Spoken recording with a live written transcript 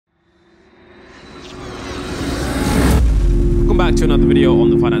back to another video on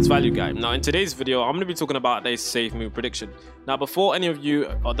the Finance Value Guide. Now in today's video, I'm going to be talking about a Safemoon prediction. Now before any of you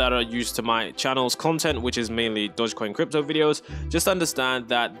that are used to my channel's content, which is mainly Dogecoin crypto videos, just understand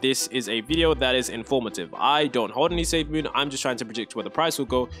that this is a video that is informative. I don't hold any Safemoon, I'm just trying to predict where the price will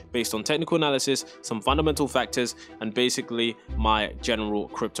go based on technical analysis, some fundamental factors, and basically my general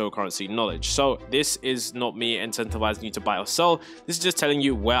cryptocurrency knowledge. So this is not me incentivizing you to buy or sell, this is just telling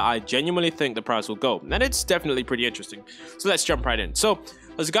you where I genuinely think the price will go. And it's definitely pretty interesting. So let's jump right in. So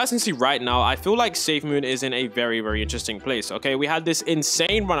as you guys can see right now, I feel like Safemoon is in a very interesting place. Okay, we had this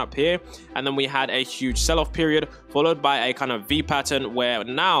insane run up here, and then we had a huge sell-off period followed by a kind of V pattern where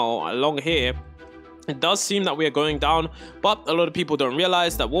now along here it does seem that we are going down, but a lot of people don't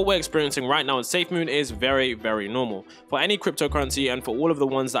realize that what we're experiencing right now in Safemoon is very normal. For any cryptocurrency and for all of the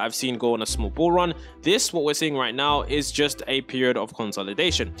ones that I've seen go on a small bull run, what we're seeing right now is just a period of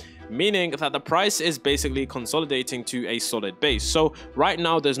consolidation, meaning that the price is basically consolidating to a solid base. So right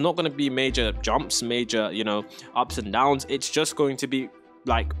now there's not going to be major jumps, major, ups and downs. It's just going to be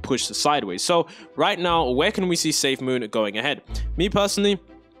like pushed sideways. So right now, where can we see Safemoon going ahead? Me personally,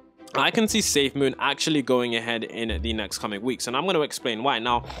 I can see Safemoon actually going ahead in the next coming weeks, and I'm going to explain why.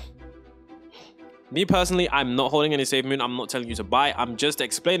 Now, me personally, I'm not holding any Safemoon. I'm not telling you to buy. I'm just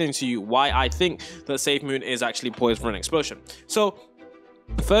explaining to you why I think that Safemoon is actually poised for an explosion. So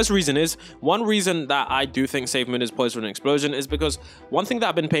the first reason is, one reason that I do think Safemoon is poised for an explosion is because one thing that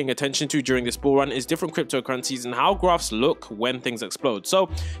I've been paying attention to during this bull run is different cryptocurrencies and how graphs look when things explode. So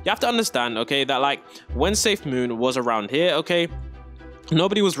you have to understand, okay, that like when Safemoon was around here, okay,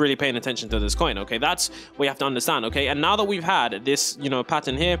 nobody was really paying attention to this coin. Okay, that's what you have to understand. Okay, and now that we've had this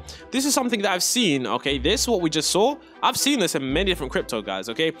pattern here, this is something that I've seen. Okay, this what we just saw, I've seen this in many different crypto, guys.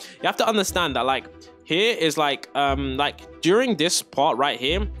 Okay, you have to understand that like here is like during this part right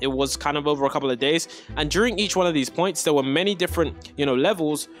here, it was kind of over a couple of days, and during each one of these points there were many different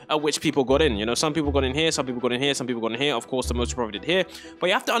levels at which people got in. Some people got in here, some people got in here, some people got in here. Of course the most profited here, but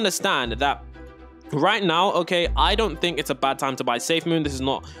you have to understand that right now, okay, I don't think it's a bad time to buy Safemoon. This is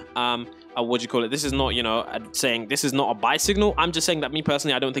not what do you call it? This is not, saying this is not a buy signal. I'm just saying that me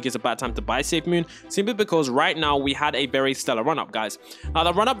personally, I don't think it's a bad time to buy Safemoon, simply because right now we had a very stellar run up, guys. Now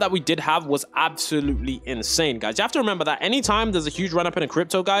the run up that we did have was absolutely insane, guys. You have to remember that anytime there's a huge run up in a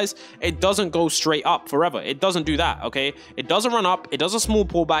crypto, guys, it doesn't go straight up forever. It doesn't do that, okay? It doesn't run up, it does a small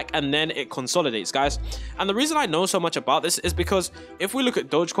pullback, and then it consolidates, guys. And the reason I know so much about this is because if we look at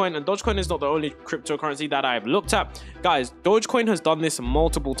Dogecoin, and Dogecoin is not the only cryptocurrency that I've looked at, guys, Dogecoin has done this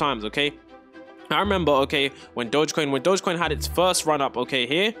multiple times, okay? I remember, okay, when Dogecoin had its first run up, okay,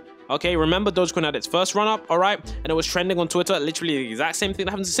 here, okay, remember Dogecoin had its first run up, all right, and it was trending on Twitter, literally the exact same thing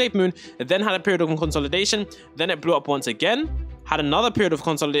that happened to Safemoon. It then had a period of consolidation, then it blew up once again, had another period of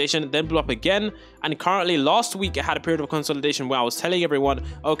consolidation, then blew up again, and currently last week it had a period of consolidation where I was telling everyone,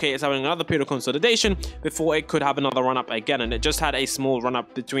 okay, it's having another period of consolidation before it could have another run up again, and it just had a small run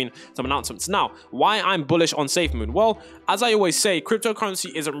up between some announcements. Now, why I'm bullish on Safemoon? Well, as I always say,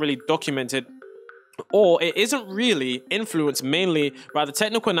 cryptocurrency isn't really documented, or it isn't really influenced mainly by the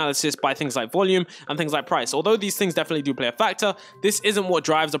technical analysis by things like volume and things like price. Although these things definitely do play a factor, this isn't what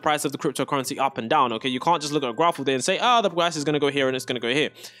drives the price of the cryptocurrency up and down. Okay, you can't just look at a graph all day and say, the price is going to go here and it's going to go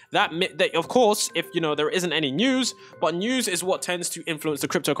here. That of course, if there isn't any news, but news is what tends to influence the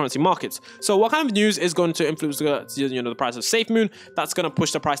cryptocurrency markets. So what kind of news is going to influence the price of Safemoon? That's going to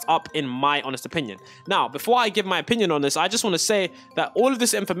push the price up, in my honest opinion. Now, before I give my opinion on this, I just want to say that all of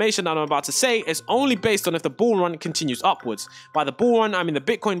this information that I'm about to say is only based on if the bull run continues upwards. By the bull run, I mean the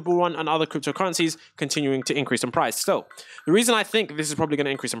Bitcoin bull run and other cryptocurrencies continuing to increase in price. So the reason I think this is probably going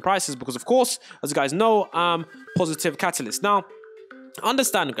to increase in price is because, of course, as you guys know, positive catalyst. Now,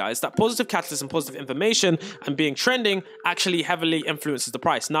 understand, guys, that positive catalyst and positive information and being trending actually heavily influences the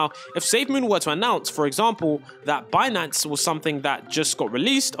price. Now, if Safemoon were to announce, for example, that Binance was something that just got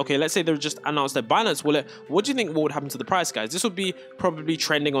released, okay, let's say they just announced their Binance wallet, what do you think would happen to the price, guys? This would be probably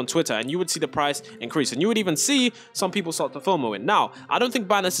trending on Twitter, and you would see the price increase, and you would even see some people start to FOMO it. Now, I don't think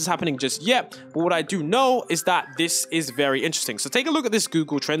Binance is happening just yet, but what I do know is that this is very interesting. So take a look at this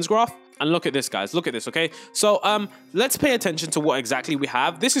Google Trends graph. And look at this, guys. Look at this, okay? So let's pay attention to what exactly we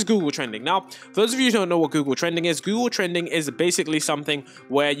have. This is Google Trending. Now, for those of you who don't know what Google Trending is basically something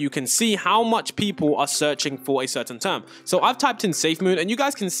where you can see how much people are searching for a certain term. So I've typed in Safemoon, and you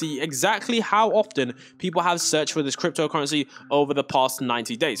guys can see exactly how often people have searched for this cryptocurrency over the past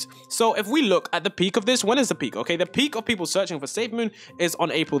 90 days. So if we look at the peak of this, when is the peak? Okay, the peak of people searching for Safemoon is on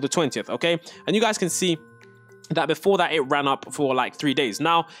April the 20th, okay? And you guys can see that before that it ran up for like 3 days.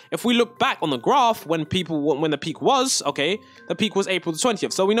 Now, if we look back on the graph when the peak was, okay, the peak was April the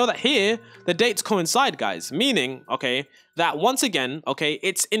 20th. So we know that here the dates coincide, guys, meaning, okay, that once again, okay,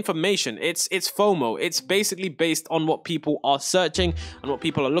 it's information, it's FOMO, it's basically based on what people are searching and what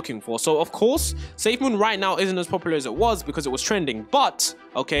people are looking for. So of course, Safemoon right now isn't as popular as it was because it was trending, but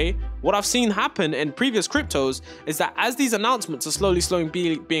okay, what I've seen happen in previous cryptos is that as these announcements are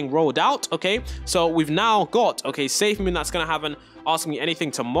slowly being rolled out, okay, so we've now got, okay, Safemoon that's gonna have an Ask Me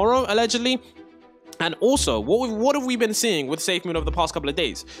Anything tomorrow, allegedly. And also, what have we been seeing with Safemoon over the past couple of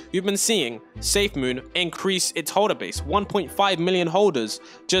days? We've been seeing Safemoon increase its holder base, 1.5 million holders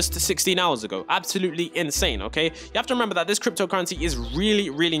just 16 hours ago. Absolutely insane, okay? You have to remember that this cryptocurrency is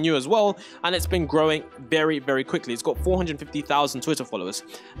really, really new as well, and it's been growing very, very quickly. It's got 450,000 Twitter followers.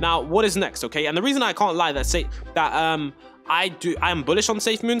 Now, what is next, okay? And the reason I can't lie I am bullish on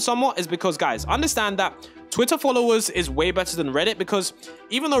Safemoon somewhat is because, guys, understand that Twitter followers is way better than Reddit, because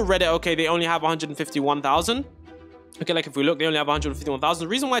even though Reddit, okay, they only have 151,000. Okay, like if we look, they only have 151,000. The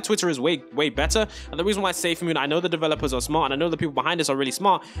reason why Twitter is way better, and the reason why Safemoon, I know the developers are smart, and I know the people behind this are really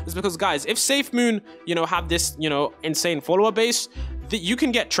smart, is because, guys, if Safemoon, you know, have this, you know, insane follower base, you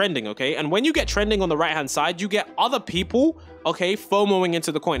can get trending, okay? And when you get trending on the right-hand side, you get other people, okay, FOMOing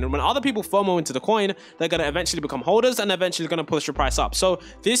into the coin. And when other people FOMO into the coin, they're going to eventually become holders and eventually going to push the price up. So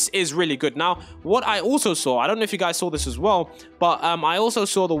this is really good. Now, what I also saw, I don't know if you guys saw this as well, but I also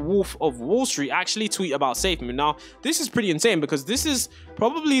saw the Wolf of Wall Street actually tweet about Safemoon. Now, this is pretty insane because this is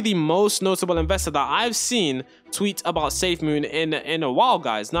probably the most notable investor that I've seen tweet about Safemoon in a while,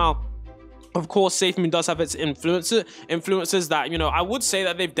 guys. Now, of course, Safemoon does have its influencers that, you know, I would say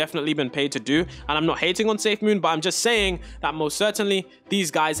that they've definitely been paid to do. And I'm not hating on Safemoon, but I'm just saying that most certainly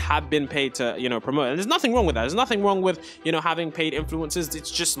these guys have been paid to, you know, promote. And there's nothing wrong with that. There's nothing wrong with, you know, having paid influencers. It's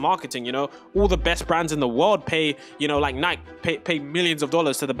just marketing, you know. All the best brands in the world pay, you know, like Nike, pay millions of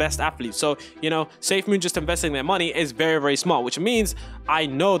dollars to the best athletes. So, you know, Safemoon just investing their money is very, very smart, which means I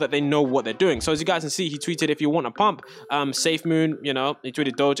know that they know what they're doing. So as you guys can see, he tweeted, if you want a pump, Safemoon, you know, he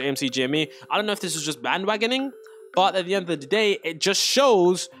tweeted Doge, AMC, GME. I don't know if this is just bandwagoning, but at the end of the day, it just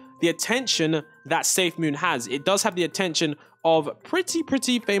shows the attention that Safemoon has. It does have the attention of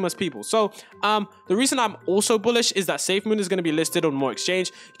pretty famous people. So the reason I'm also bullish is that Safemoon is going to be listed on more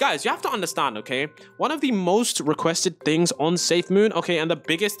exchange. Guys, you have to understand, okay, one of the most requested things on Safemoon, okay, and the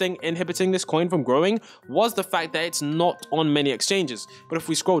biggest thing inhibiting this coin from growing was the fact that it's not on many exchanges. But if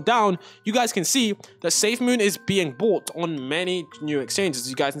we scroll down, you guys can see that Safemoon is being bought on many new exchanges.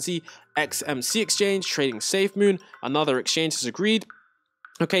 You guys can see XMC exchange trading Safemoon, another exchange has agreed.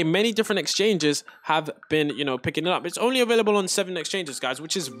 Okay, many different exchanges have been, you know, picking it up. It's only available on 7 exchanges, guys,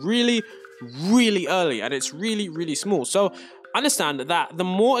 which is really early, and it's really small. So understand that the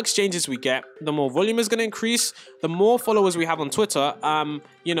more exchanges we get, the more volume is going to increase, the more followers we have on Twitter,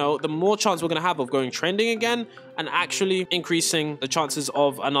 you know, the more chance we're going to have of going trending again and actually increasing the chances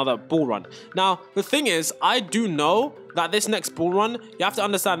of another bull run. Now, the thing is, I do know that this next bull run, you have to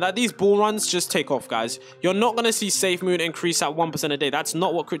understand that these bull runs just take off, guys. You're not going to see Safemoon increase at 1% a day. That's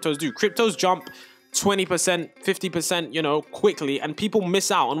not what cryptos do. Cryptos jump 20%, 50%, you know, quickly, and people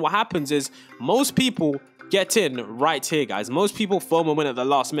miss out. And what happens is most people get in right here, guys. Most people FOMO in at the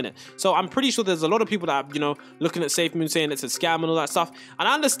last minute. So I'm pretty sure there's a lot of people that are, you know, looking at Safemoon saying it's a scam and all that stuff. And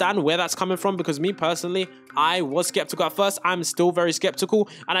I understand where that's coming from, because me personally, I was skeptical at first. I'm still very skeptical.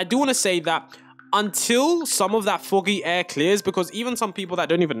 And I do want to say that until some of that foggy air clears, because even some people that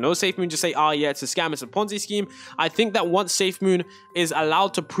don't even know Safemoon just say, oh yeah, it's a scam, it's a Ponzi scheme. I think that once Safemoon is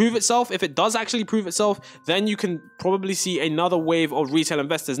allowed to prove itself, if it does actually prove itself, then you can probably see another wave of retail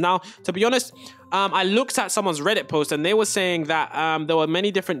investors. Now, to be honest, I looked at someone's Reddit post and they were saying that there were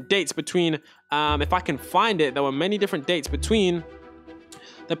many different dates between, if I can find it, there were many different dates between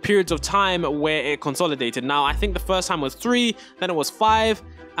the periods of time where it consolidated. Now, I think the first time was 3, then it was 5,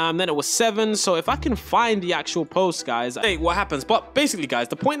 then it was 7. So if I can find the actual post, guys, hey, what happens? But basically, guys,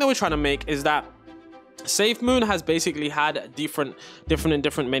 the point that we're trying to make is that Safemoon has basically had different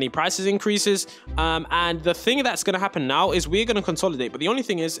many prices increases, and the thing that's going to happen now is we're going to consolidate. But the only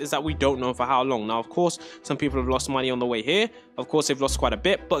thing is that we don't know for how long. Now, of course, some people have lost money on the way here. Of course, they've lost quite a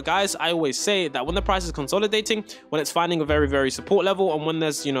bit. But guys, I always say that when the price is consolidating, when it's finding a very support level, and when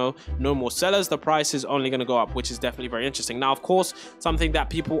there's, you know, no more sellers, the price is only going to go up, which is definitely very interesting. Now, of course, something that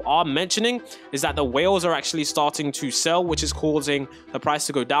people are mentioning is that the whales are actually starting to sell, which is causing the price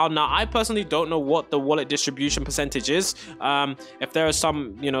to go down. Now, I personally don't know what the wallet distribution percentage is. If there are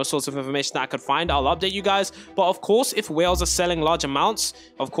some, you know, sorts of information that I could find, I'll update you guys. But of course, if whales are selling large amounts,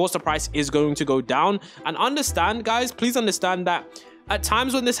 of course the price is going to go down. And understand, guys, please understand that at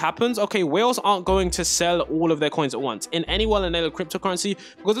times when this happens, okay, whales aren't going to sell all of their coins at once in any well-enabled cryptocurrency,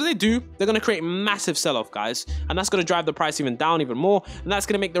 because if they do, they're going to create massive sell-off, guys, and that's going to drive the price even down even more, and that's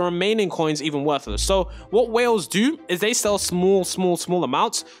going to make the remaining coins even worthless. So what whales do is they sell small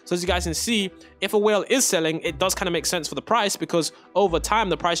amounts. So as you guys can see, if a whale is selling, it does kind of make sense for the price, because over time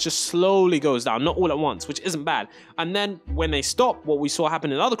the price just slowly goes down, not all at once, which isn't bad. And then when they stop, what we saw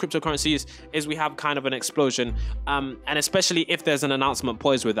happen in other cryptocurrencies is we have kind of an explosion, and especially if there's an announcement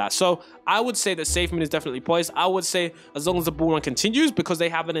poised with that. So I would say that Safemoon is definitely poised. I would say as long as the bull run continues, because they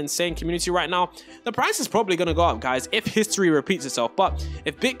have an insane community right now, the price is probably going to go up, guys, if history repeats itself. But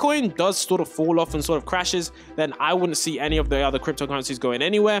if Bitcoin does sort of fall off and sort of crashes, then I wouldn't see any of the other cryptocurrencies going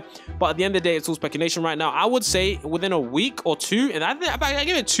anywhere. But at the end of the day, it's all speculation right now. I would say within a week or two, and I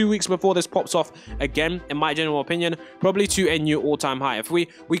give it 2 weeks before this pops off again, in my general opinion, probably to a new all-time high. If we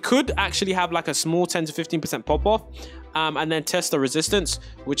could actually have like a small 10 to 15% pop off, and then test the resistance,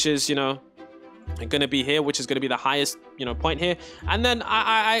 which is, you know, going to be here, which is going to be the highest, you know, point here. And then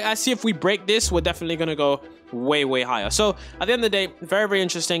I see if we break this, we're definitely going to go way higher. So at the end of the day, very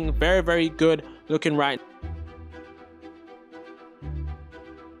interesting, very good looking right